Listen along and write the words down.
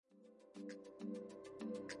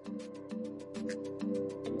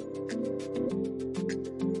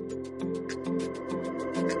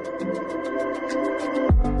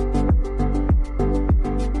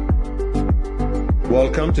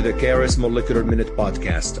Welcome to the KRS Molecular Minute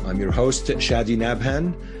Podcast. I'm your host, Shadi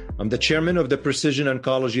Nabhan. I'm the chairman of the Precision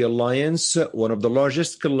Oncology Alliance, one of the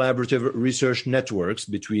largest collaborative research networks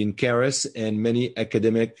between KRS and many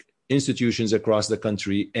academic institutions across the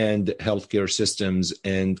country and healthcare systems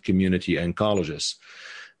and community oncologists.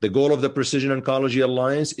 The goal of the Precision Oncology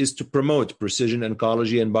Alliance is to promote precision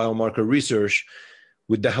oncology and biomarker research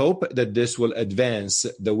with the hope that this will advance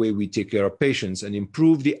the way we take care of patients and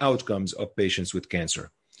improve the outcomes of patients with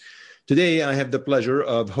cancer. Today, I have the pleasure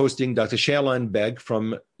of hosting Dr. Shailan Beg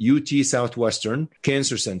from UT Southwestern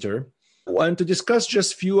Cancer Center and to discuss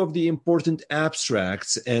just a few of the important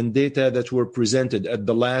abstracts and data that were presented at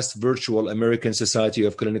the last virtual American Society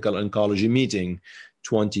of Clinical Oncology meeting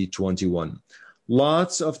 2021.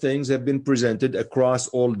 Lots of things have been presented across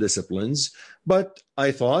all disciplines, but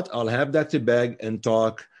I thought I'll have Dr. Beg and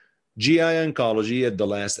talk GI oncology at the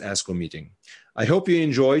last ASCO meeting. I hope you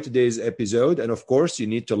enjoy today's episode, and of course, you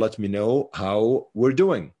need to let me know how we're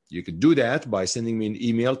doing. You could do that by sending me an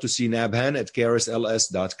email to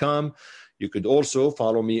cnabhan@krsls.com. You could also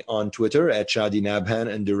follow me on Twitter at Shadi Nabhan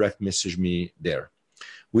and direct message me there.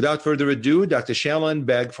 Without further ado, Dr. Shailan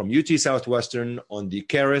Beg from UT Southwestern on the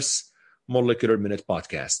KRS Molecular Minute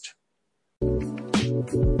Podcast.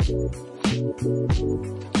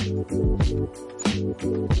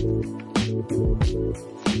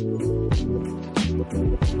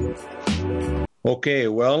 Okay,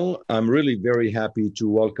 well, I'm really very happy to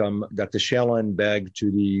welcome Dr. Shailan Beg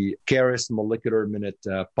to the KRS Molecular Minute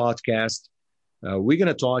podcast. We're going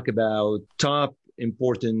to talk about top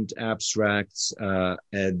important abstracts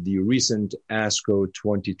at the recent ASCO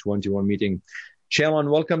 2021 meeting. Shailan,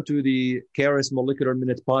 welcome to the KRS Molecular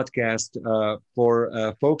Minute podcast.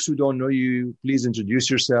 For folks who don't know you, please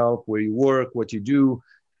introduce yourself, where you work, what you do.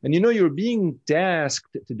 And you're being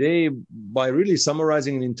tasked today by really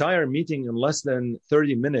summarizing an entire meeting in less than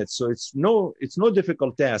 30 minutes. So it's no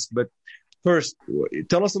difficult task. But first,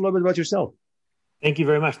 tell us a little bit about yourself. Thank you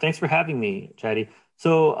very much. Thanks for having me, Chadi.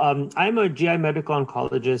 So I'm a GI medical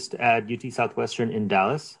oncologist at UT Southwestern in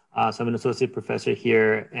Dallas. So I'm an associate professor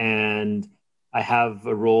here, and I have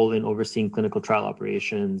a role in overseeing clinical trial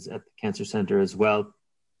operations at the Cancer Center as well.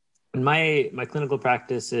 And my clinical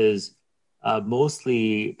practice is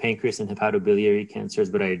mostly pancreas and hepatobiliary cancers,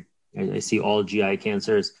 but I see all GI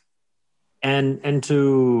cancers. And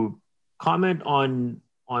to comment on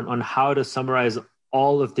how to summarize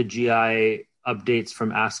all of the GI updates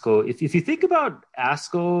from ASCO, if you think about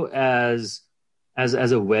ASCO as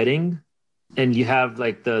a wedding, and you have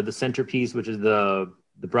like the centerpiece, which is the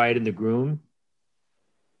bride and the groom.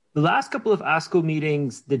 The last couple of ASCO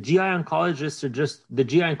meetings, the GI oncology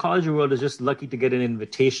world is just lucky to get an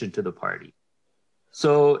invitation to the party.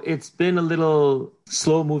 So it's been a little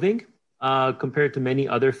slow moving compared to many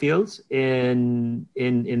other fields in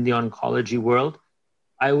the oncology world.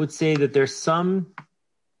 I would say that there's some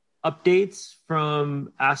updates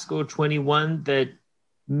from ASCO 21 that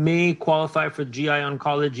may qualify for GI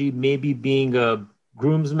oncology, maybe being a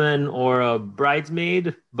groomsman or a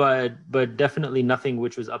bridesmaid, but definitely nothing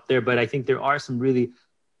which was up there. But I think there are some really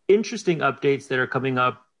interesting updates that are coming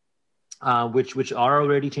up, which are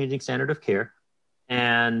already changing standard of care,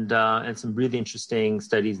 and some really interesting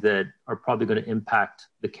studies that are probably going to impact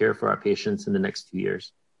the care for our patients in the next few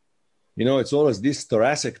years. It's always these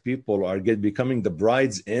thoracic people are becoming the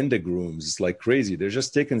brides and the grooms. It's like crazy. They're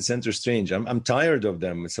just taking center stage. I'm tired of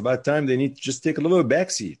them. It's about time they need to just take a little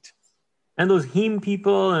backseat. And those heme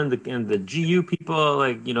people and the GU people,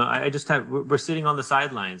 we're sitting on the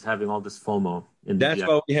sidelines having all this FOMO. That's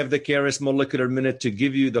why we have the KRS Molecular Minute to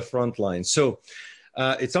give you the front line. So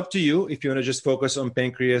it's up to you if you want to just focus on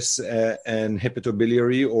pancreas and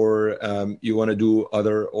hepatobiliary, or you want to do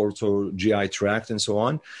other also GI tract and so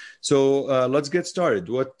on. So let's get started.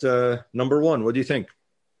 Number one, what do you think?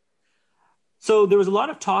 So there was a lot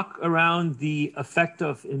of talk around the effect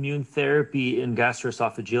of immune therapy in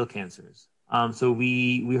gastroesophageal cancers. So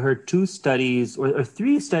we heard two studies or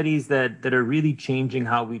three studies that are really changing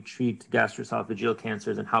how we treat gastroesophageal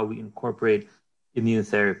cancers and how we incorporate immune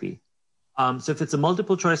therapy. So if it's a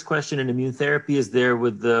multiple choice question and immune therapy is there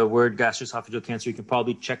with the word gastroesophageal cancer, you can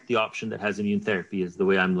probably check the option that has immune therapy is the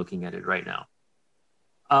way I'm looking at it right now.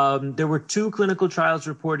 There were two clinical trials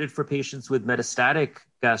reported for patients with metastatic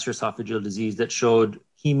gastroesophageal disease that showed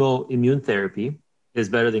chemoimmune therapy is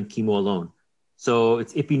better than chemo alone. So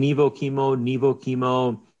it's ipi-nivo chemo, nivo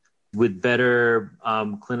chemo with better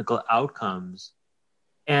clinical outcomes.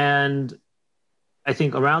 And I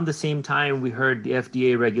think around the same time, we heard the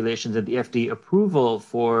FDA regulations and the FDA approval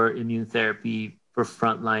for immune therapy for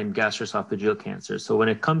frontline gastroesophageal cancer. So when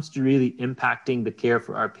it comes to really impacting the care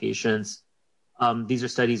for our patients, these are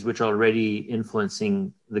studies which are already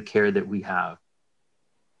influencing the care that we have.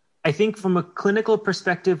 I think from a clinical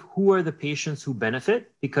perspective, who are the patients who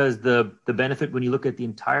benefit? Because the benefit when you look at the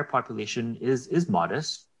entire population is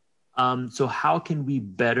modest. So how can we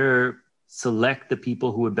better select the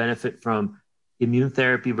people who would benefit from immune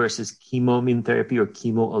therapy versus chemoimmune therapy or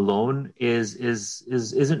chemo alone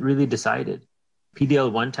isn't really decided.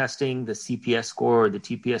 PD-L1 testing, the CPS score or the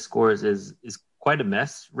TPS scores is quite a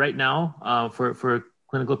mess right now for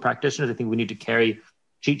clinical practitioners. I think we need to carry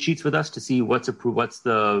cheat sheets with us to see what's approved, what's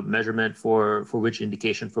the measurement for which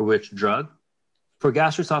indication, for which drug. For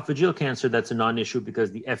gastroesophageal cancer, that's a non-issue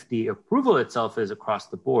because the FDA approval itself is across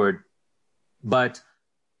the board. But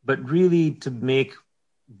really, to make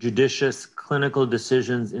judicious clinical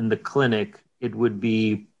decisions in the clinic, it would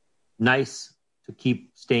be nice to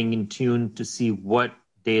keep staying in tune to see what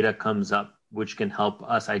data comes up, which can help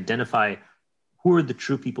us identify who are the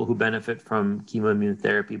true people who benefit from chemoimmune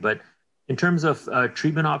therapy. But in terms of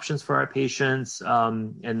treatment options for our patients,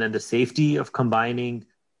 and then the safety of combining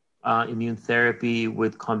immune therapy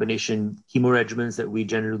with combination chemo regimens that we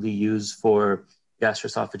generally use for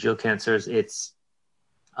gastroesophageal cancers,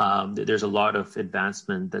 there's a lot of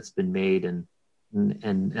advancement that's been made, and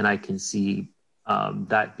I can see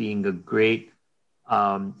that being a great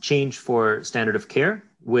change for standard of care,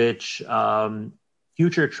 which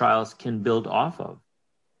future trials can build off of.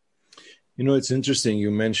 You know, it's interesting. You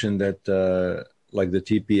mentioned that like the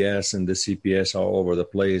TPS and the CPS are all over the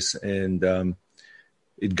place, and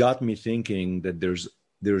it got me thinking that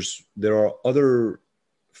there are other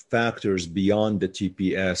factors beyond the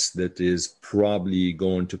TPS that is probably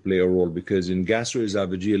going to play a role, because in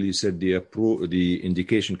gastroesophageal, you said the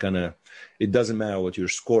indication it doesn't matter what your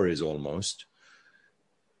score is almost.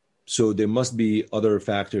 So there must be other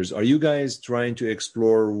factors. Are you guys trying to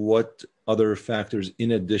explore what other factors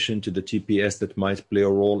in addition to the TPS that might play a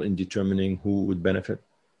role in determining who would benefit?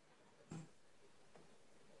 I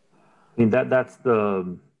mean, that's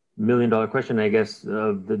the million-dollar question. I guess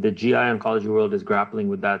the GI oncology world is grappling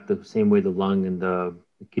with that the same way the lung and the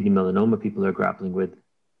kidney melanoma people are grappling with.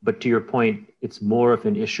 But to your point, it's more of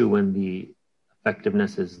an issue when the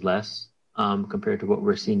effectiveness is less compared to what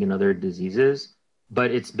we're seeing in other diseases.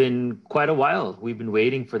 But it's been quite a while. We've been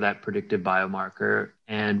waiting for that predictive biomarker,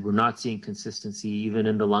 and we're not seeing consistency even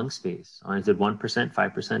in the lung space. Is it 1%,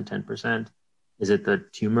 5%, 10%? Is it the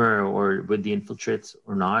tumor or with the infiltrates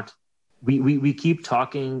or not? We keep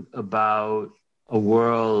talking about a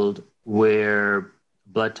world where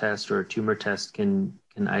blood test or a tumor test can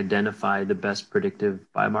identify the best predictive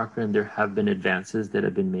biomarker, and there have been advances that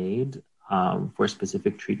have been made for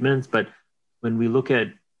specific treatments. But when we look at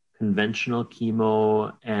conventional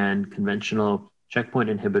chemo and conventional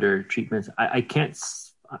checkpoint inhibitor treatments, I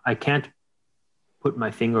can't put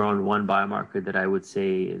my finger on one biomarker that I would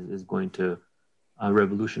say is going to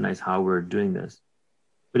revolutionize how we're doing this.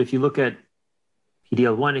 But if you look at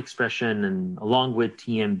PD-L1 expression and along with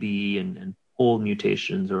TMB and POL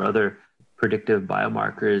mutations or other predictive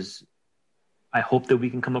biomarkers, I hope that we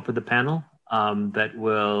can come up with a panel that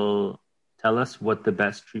will tell us what the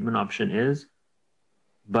best treatment option is.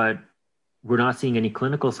 But we're not seeing any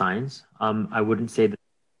clinical signs. I wouldn't say that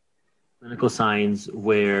clinical signs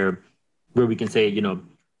where we can say,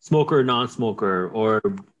 smoker, non-smoker, or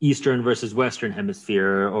Eastern versus Western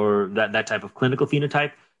hemisphere, or that type of clinical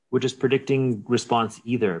phenotype, which is predicting response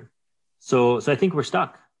either. So I think we're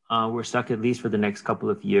stuck. We're stuck at least for the next couple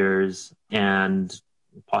of years, and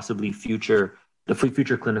possibly the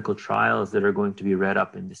future clinical trials that are going to be read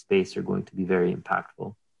up in this space are going to be very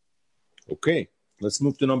impactful. Okay, let's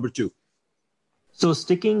move to number 2. So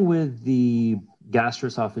sticking with the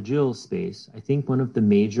gastroesophageal space, I think one of the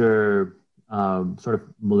major sort of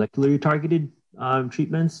molecularly targeted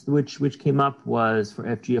treatments which came up was for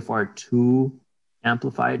FGFR2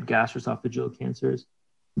 amplified gastroesophageal cancers.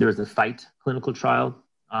 There was a FIGHT clinical trial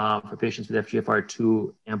for patients with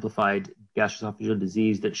FGFR2 amplified gastroesophageal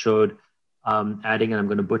disease that showed adding, and I'm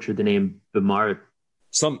going to butcher the name,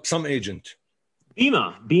 some agent.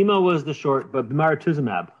 Bema was the short, but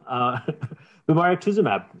bemarituzumab.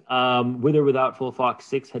 Bemarituzumab, with or without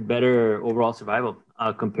FOLFOX6, had better overall survival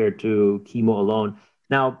compared to chemo alone.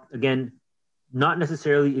 Now, again, not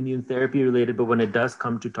necessarily immune therapy related, but when it does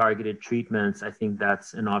come to targeted treatments, I think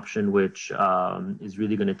that's an option which is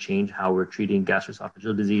really going to change how we're treating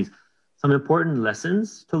gastroesophageal disease. Some important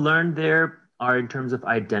lessons to learn there are in terms of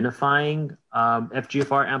identifying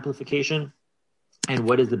FGFR amplification and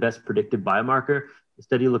what is the best predictive biomarker. The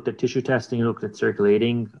study looked at tissue testing, looked at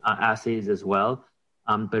circulating assays as well,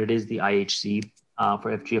 but it is the IHC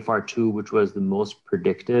for FGFR2, which was the most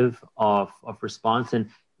predictive of response. And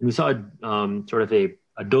And we saw sort of a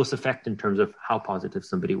dose effect in terms of how positive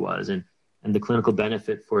somebody was, and the clinical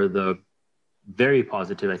benefit for the very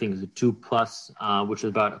positive, I think it was a 2+, which was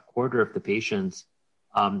about a quarter of the patients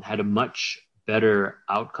had a much better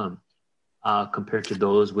outcome compared to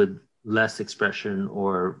those with less expression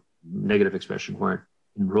or negative expression who weren't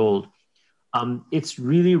enrolled. It's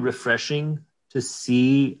really refreshing to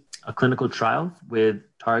see a clinical trial with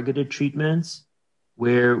targeted treatments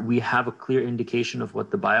where we have a clear indication of what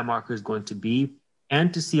the biomarker is going to be,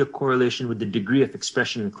 and to see a correlation with the degree of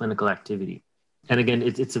expression in clinical activity. And again,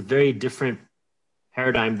 it's a very different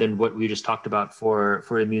paradigm than what we just talked about for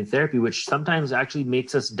immune therapy, which sometimes actually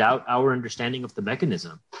makes us doubt our understanding of the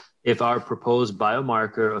mechanism. If our proposed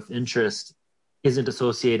biomarker of interest isn't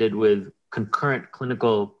associated with concurrent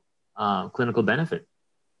clinical benefit.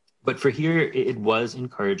 But for here, it was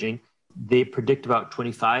encouraging. They predict about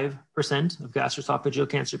 25% of gastroesophageal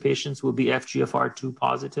cancer patients will be FGFR2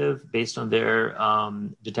 positive based on their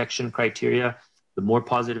detection criteria. The more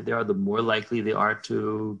positive they are, the more likely they are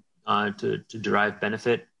to derive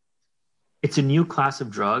benefit. It's a new class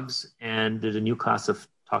of drugs, and there's a new class of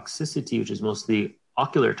toxicity, which is mostly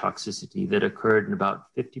ocular toxicity, that occurred in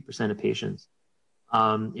about 50% of patients.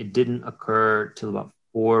 It didn't occur till about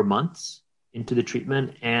 4 months into the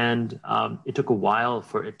treatment, and it took a while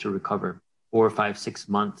for it to recover, 4, 5, 6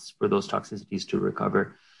 months for those toxicities to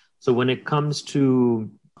recover. So when it comes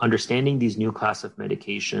to understanding these new class of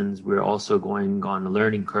medications, we're also going on a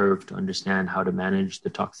learning curve to understand how to manage the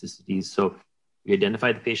toxicities. So we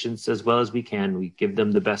identify the patients as well as we can. We give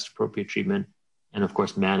them the best appropriate treatment, and of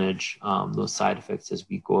course manage those side effects as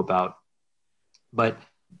we go about. But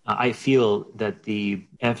I feel that the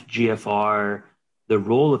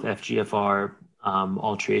role of FGFR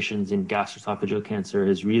alterations in gastroesophageal cancer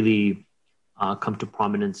has really come to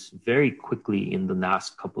prominence very quickly in the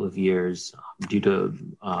last couple of years due to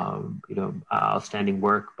outstanding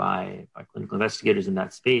work by clinical investigators in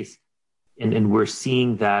that space, and we're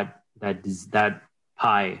seeing that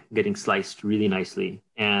pie getting sliced really nicely.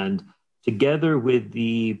 And together with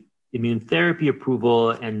the immune therapy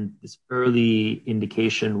approval and this early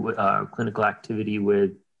indication clinical activity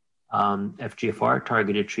with FGFR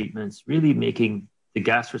targeted treatments, really making the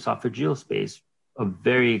gastroesophageal space a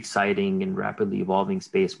very exciting and rapidly evolving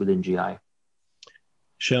space within GI.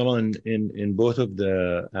 Sheila, in both of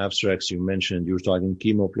the abstracts you mentioned, you were talking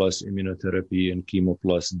chemo plus immunotherapy and chemo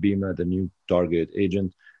plus BEMA, the new target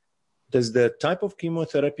agent. Does the type of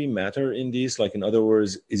chemotherapy matter in these? Like, in other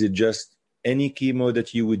words, is it just any chemo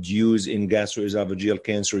that you would use in gastroesophageal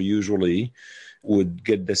cancer usually would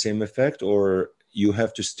get the same effect, or you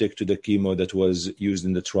have to stick to the chemo that was used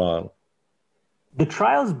in the trial? The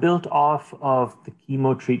trial is built off of the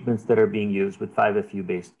chemo treatments that are being used with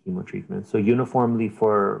 5-FU-based chemo treatments. So uniformly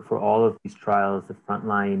for all of these trials, the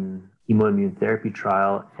frontline chemoimmune therapy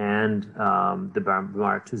trial and the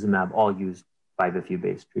bemarituzumab all use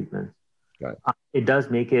 5-FU-based treatments. Right. It does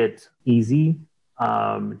make it easy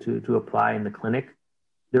to apply in the clinic.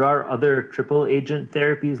 There are other triple agent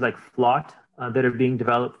therapies like FLOT that are being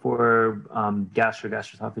developed for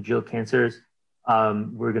gastroesophageal cancers.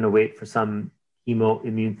 We're going to wait for some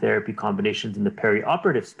chemoimmune therapy combinations in the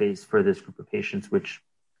perioperative space for this group of patients, which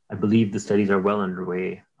I believe the studies are well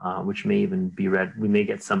underway, which may even be read. We may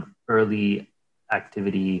get some early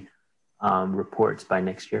activity reports by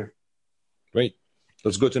next year. Great.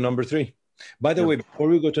 Let's go to number 3. By the way, before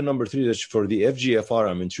we go to number 3, that's for the FGFR,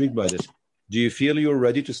 I'm intrigued by this. Do you feel you're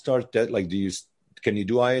ready to start that? Like, can you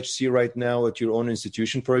do IHC right now at your own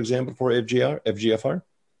institution, for example, for FGFR?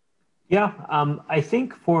 Yeah, I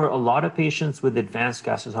think for a lot of patients with advanced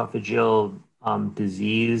gastroesophageal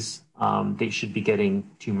disease, they should be getting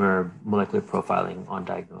tumor molecular profiling on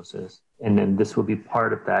diagnosis. And then this will be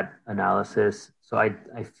part of that analysis. So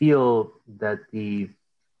I feel that the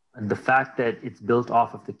fact that it's built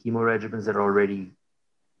off of the chemo regimens that are already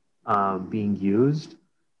being used,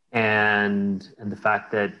 and the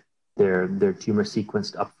fact that they're tumor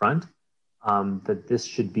sequenced up front, that this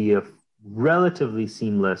should be a relatively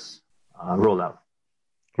seamless rollout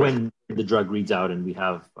when the drug reads out and we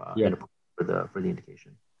have an approval for the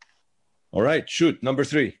indication. All right, shoot, number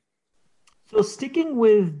 3. So sticking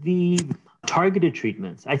with the targeted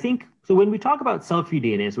treatments, I think, so when we talk about cell-free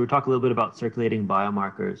DNA, so we talk a little bit about circulating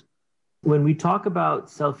biomarkers. When we talk about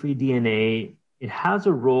cell-free DNA, it has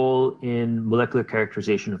a role in molecular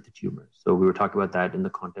characterization of the tumor. So we were talking about that in the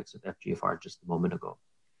context of FGFR just a moment ago.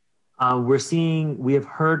 We have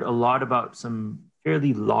heard a lot about some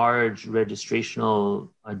fairly large registrational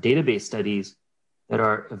database studies that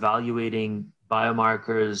are evaluating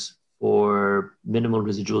biomarkers for minimal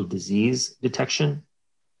residual disease detection.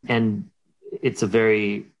 And it's a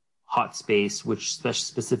very hot space, which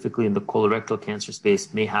specifically in the colorectal cancer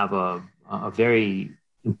space may have a very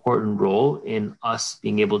important role in us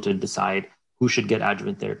being able to decide who should get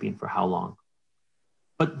adjuvant therapy and for how long.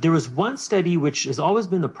 But there was one study which has always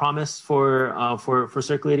been the promise for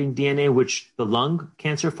circulating DNA, which the lung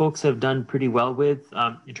cancer folks have done pretty well with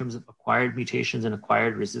in terms of acquired mutations and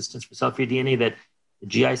acquired resistance for cell-free DNA that the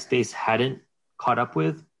GI space hadn't caught up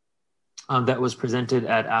with. That was presented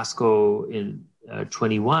at ASCO in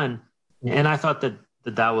 21, and I thought that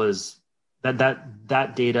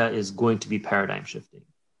data is going to be paradigm shifting.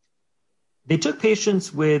 They took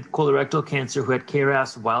patients with colorectal cancer who had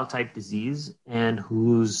KRAS wild-type disease and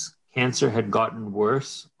whose cancer had gotten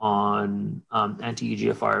worse on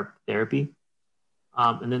anti-EGFR therapy,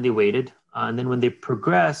 and then they waited. And then when they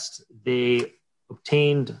progressed, they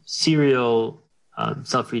obtained serial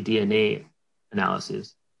cell-free DNA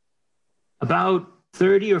analysis. About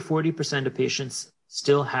 30 or 40% of patients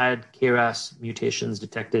still had KRAS mutations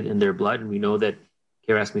detected in their blood, and we know that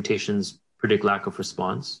KRAS mutations predict lack of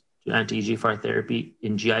response to anti-EGFR therapy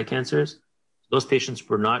in GI cancers. Those patients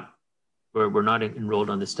were not enrolled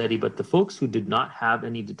on the study, but the folks who did not have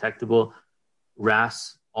any detectable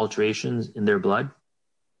RAS alterations in their blood,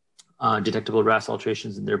 or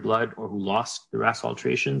who lost the RAS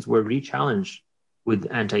alterations, were re-challenged with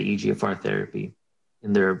anti-EGFR therapy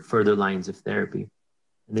in their further lines of therapy.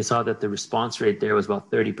 And they saw that the response rate there was about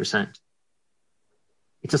 30%.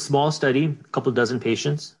 It's a small study, a couple dozen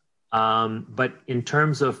patients. But in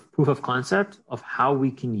terms of proof of concept of how we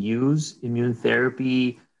can use immune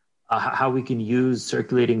therapy, how we can use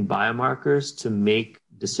circulating biomarkers to make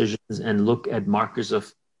decisions and look at markers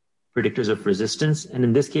of predictors of resistance. And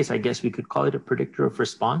in this case, I guess we could call it a predictor of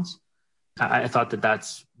response. I thought that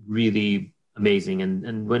that's really amazing.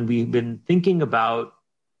 And when we've been thinking about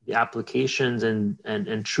the applications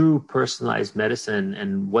and true personalized medicine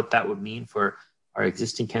and what that would mean for our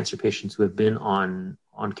existing cancer patients who have been on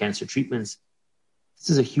cancer treatments, this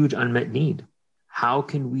is a huge unmet need. How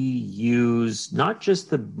can we use not just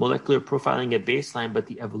the molecular profiling at baseline, but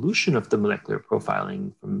the evolution of the molecular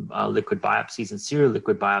profiling from liquid biopsies and serial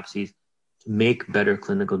liquid biopsies to make better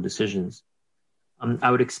clinical decisions?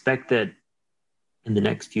 I would expect that in the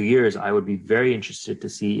next few years, I would be very interested to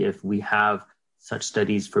see if we have such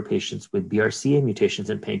studies for patients with BRCA mutations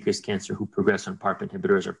in pancreas cancer who progress on PARP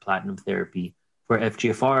inhibitors or platinum therapy, for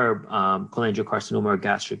FGFR cholangiocarcinoma or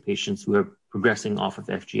gastric patients who are progressing off of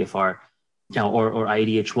FGFR or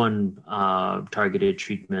IDH1 targeted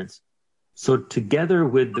treatments. So together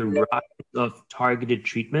with the rise of targeted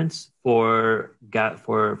treatments for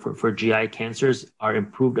GI cancers, our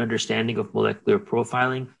improved understanding of molecular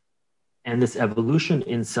profiling, and this evolution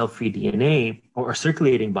in cell-free DNA, or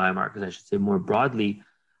circulating biomarkers, I should say more broadly,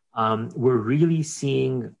 we're really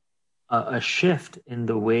seeing a shift in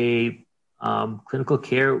the way clinical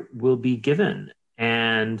care will be given,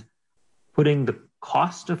 and putting the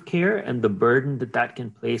cost of care and the burden that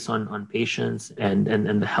can place on patients and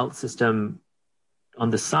the health system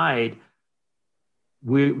on the side.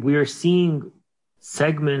 We're seeing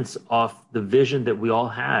segments of the vision that we all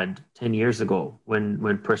had 10 years ago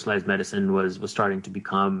when personalized medicine was starting to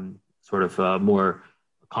become sort of a more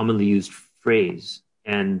commonly used phrase.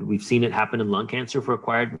 And we've seen it happen in lung cancer for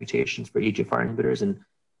acquired mutations for EGFR inhibitors. And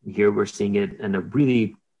here we're seeing it in a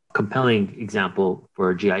really compelling example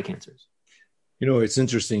for GI cancers. You know, it's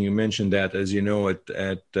interesting you mentioned that. As you know,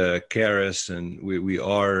 at Caris, and we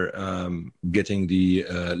are getting the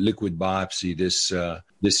liquid biopsy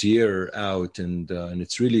this year out, and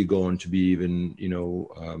it's really going to be even,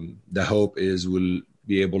 the hope is we'll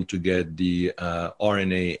be able to get the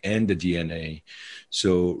RNA and the DNA.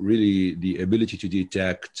 So really the ability to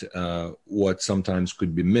detect what sometimes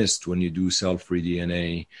could be missed when you do cell-free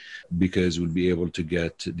DNA, because we'll be able to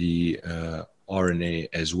get the RNA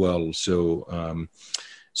as well.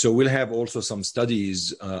 So we'll have also some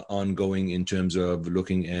studies ongoing in terms of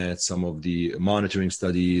looking at some of the monitoring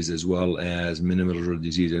studies as well as minimal residual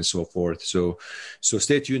disease and so forth. So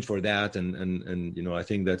stay tuned for that. And I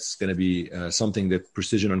think that's going to be something that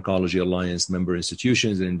Precision Oncology Alliance member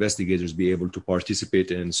institutions and investigators be able to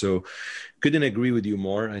participate in. So couldn't agree with you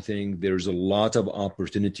more. I think there's a lot of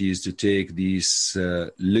opportunities to take these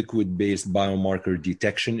liquid-based biomarker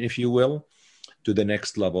detection, if you will, to the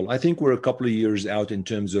next level. I think we're a couple of years out in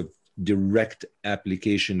terms of direct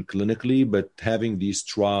application clinically, but having these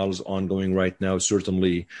trials ongoing right now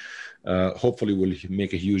certainly, hopefully will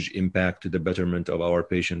make a huge impact to the betterment of our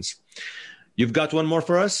patients. You've got one more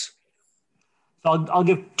for us? I'll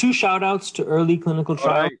give two shout outs to early clinical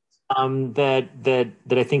trials that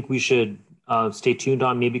I think we should stay tuned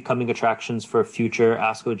on, maybe coming attractions for future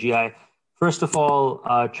ASCO GI. First of all,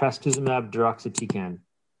 trastuzumab deruxtecan.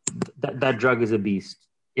 That drug is a beast.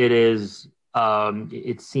 It is.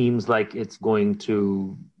 It seems like it's going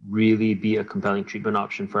to really be a compelling treatment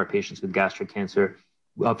option for our patients with gastric cancer,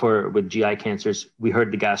 with GI cancers. We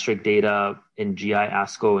heard the gastric data in GI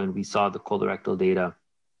ASCO, and we saw the colorectal data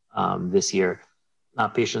this year.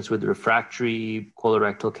 Patients with refractory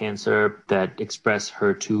colorectal cancer that express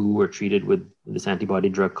HER2 were treated with this antibody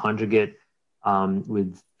drug conjugate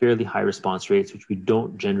with fairly high response rates, which we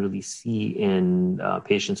don't generally see in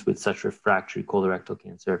patients with such refractory colorectal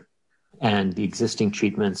cancer. And the existing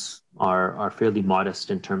treatments are fairly modest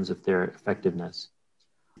in terms of their effectiveness.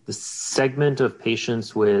 The segment of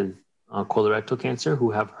patients with colorectal cancer who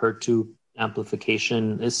have HER2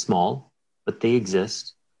 amplification is small, but they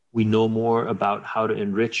exist. We know more about how to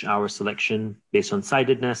enrich our selection based on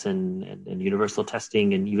sidedness and universal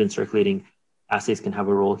testing, and even circulating assays can have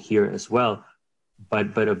a role here as well.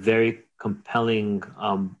 But a very compelling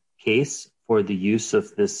case for the use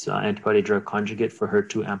of this antibody drug conjugate for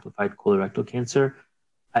HER2 amplified colorectal cancer.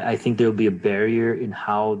 I think there will be a barrier in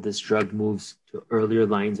how this drug moves to earlier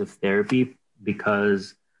lines of therapy,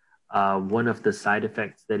 because one of the side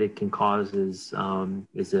effects that it can cause is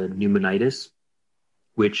a pneumonitis,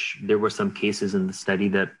 which there were some cases in the study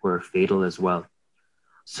that were fatal as well.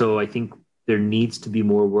 So I think there needs to be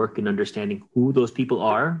more work in understanding who those people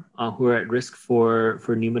are who are at risk for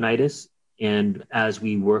pneumonitis. And as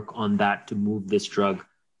we work on that to move this drug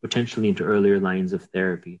potentially into earlier lines of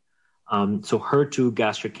therapy. So HER2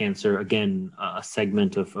 gastric cancer, again, a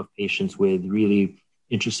segment of patients with really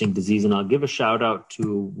interesting disease. And I'll give a shout out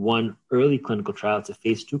to one early clinical trial. It's a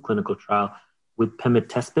phase 2 clinical trial with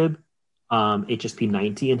pemetrexed,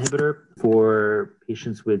 HSP90 inhibitor for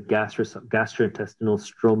patients with gastrointestinal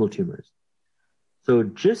stromal tumors. So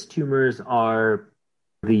GIST tumors are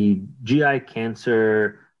the GI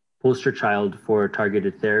cancer poster child for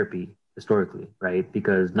targeted therapy historically, right?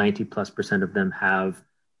 Because 90+% of them have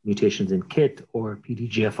mutations in KIT or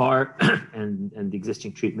PDGFR, and the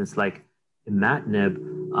existing treatments like imatinib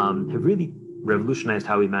have really revolutionized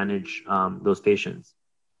how we manage those patients.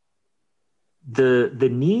 The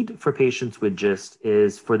need for patients with GIST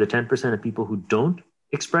is for the 10% of people who don't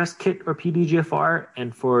express KIT or PDGFR,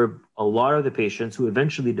 and for a lot of the patients who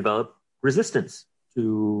eventually develop resistance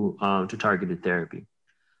to targeted therapy.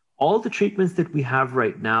 All the treatments that we have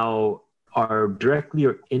right now are directly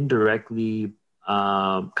or indirectly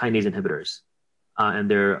kinase inhibitors,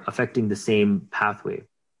 and they're affecting the same pathway.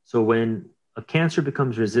 So when a cancer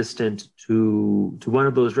becomes resistant to one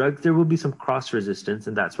of those drugs, there will be some cross-resistance,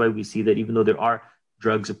 and that's why we see that even though there are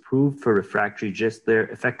drugs approved for refractory GIST, their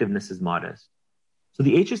effectiveness is modest. So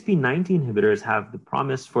the HSP90 inhibitors have the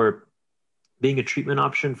promise for being a treatment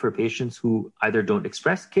option for patients who either don't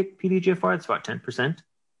express KIT PDGFR, it's about 10%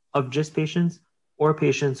 of GIST patients, or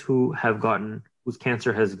patients whose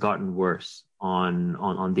cancer has gotten worse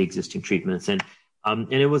on the existing treatments. And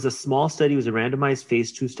it was a small study, it was a randomized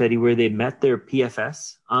phase 2 study where they met their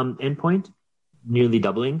PFS endpoint, nearly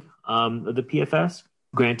doubling the PFS.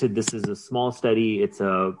 Granted, this is a small study, it's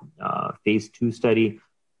a phase 2 study,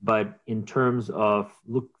 but in terms of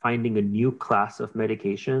finding a new class of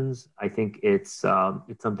medications, I think it's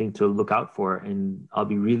something to look out for, and I'll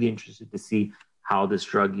be really interested to see how this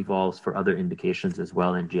drug evolves for other indications as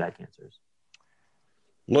well in GI cancers.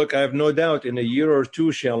 Look, I have no doubt in a year or two,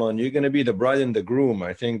 Shalon, you're going to be the bride and the groom.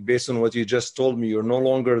 I think based on what you just told me, you're no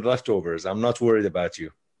longer leftovers. I'm not worried about you.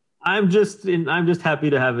 I'm just happy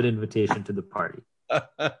to have an invitation to the party.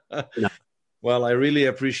 No. Well, I really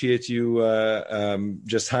appreciate you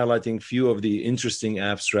just highlighting a few of the interesting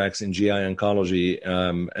abstracts in GI oncology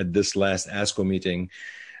at this last ASCO meeting.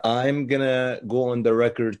 I'm going to go on the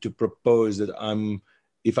record to propose that I'm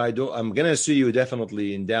going to see you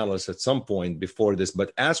definitely in Dallas at some point before this,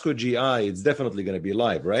 but ASCO GI, it's definitely going to be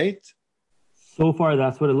live, right? So far,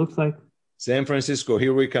 that's what it looks like. San Francisco,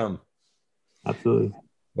 here we come. Absolutely.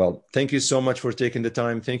 Well, thank you so much for taking the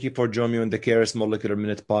time. Thank you for joining me on the Caris Molecular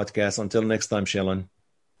Minute podcast. Until next time, Shalon.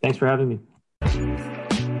 Thanks for having me.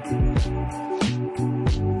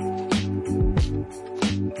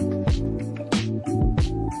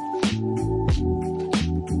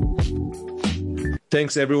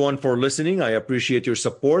 Thanks, everyone, for listening. I appreciate your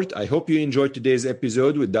support. I hope you enjoyed today's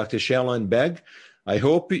episode with Dr. Shalon Beg. I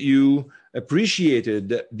hope you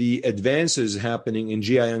appreciated the advances happening in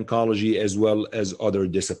GI oncology as well as other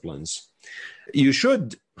disciplines. You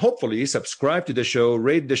should hopefully subscribe to the show,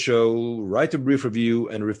 rate the show, write a brief review,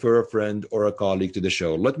 and refer a friend or a colleague to the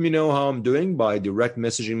show. Let me know how I'm doing by direct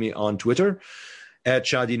messaging me on Twitter at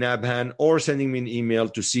Shadi Nabhan or sending me an email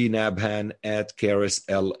to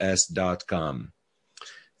cnabhan@carisls.com.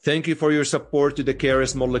 Thank you for your support to the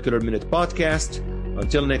KRS Molecular Minute podcast.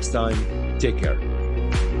 Until next time, take care.